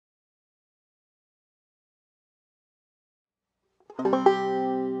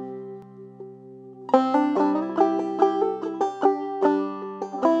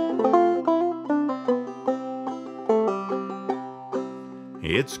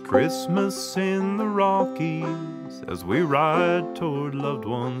It's Christmas in the Rockies as we ride toward loved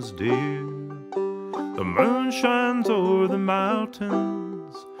ones dear. The moon shines o'er the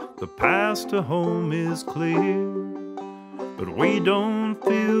mountains, the path to home is clear. But we don't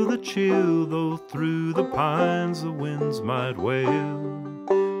feel the chill, though through the pines the winds might wail.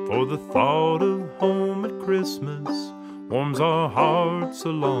 For the thought of home at Christmas warms our hearts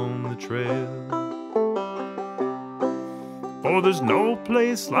along the trail. For there's no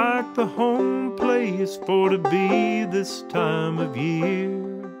place like the home place for to be this time of year,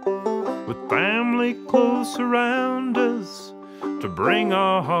 with family close around us to bring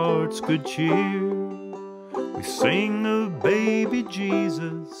our hearts good cheer. We sing of baby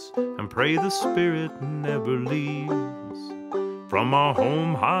Jesus and pray the Spirit never leaves. From our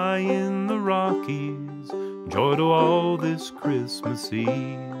home high in the Rockies, joy to all this Christmas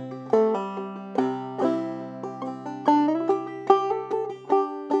Eve.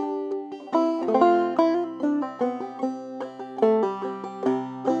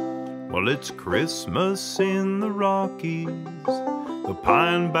 Well, it's Christmas in the Rockies, the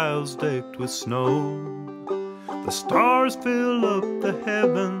pine boughs decked with snow. The stars fill up the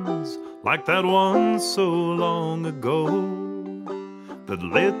heavens like that one so long ago, that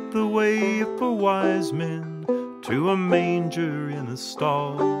lit the way for wise men to a manger in a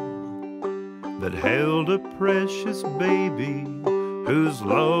stall, that held a precious baby whose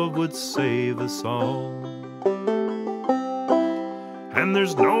love would save us all. And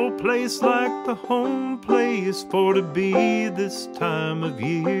there's no place like the home place for to be this time of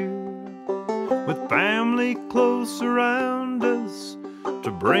year, with family close around us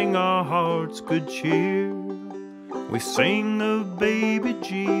to bring our hearts good cheer. We sing of baby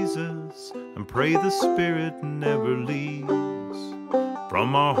Jesus and pray the Spirit never leaves.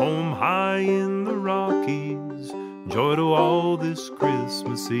 From our home high in the Rockies, joy to all this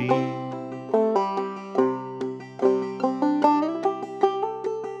Christmas Eve.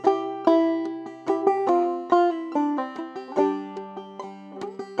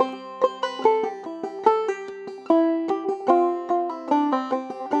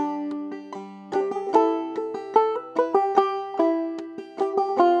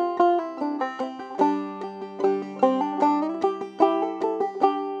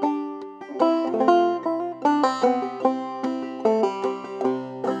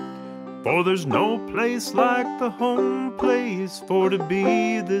 For there's no place like the home place for to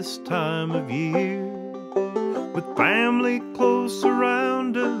be this time of year, with family close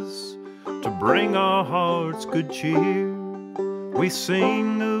around us to bring our hearts good cheer. We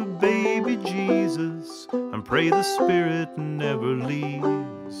sing of baby Jesus and pray the Spirit never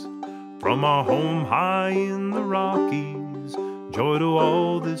leaves. From our home high in the Rockies, joy to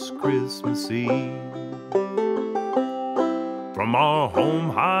all this Christmas Eve. From our home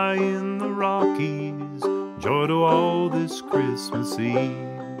high in the Rockies, joy to all this Christmas Eve.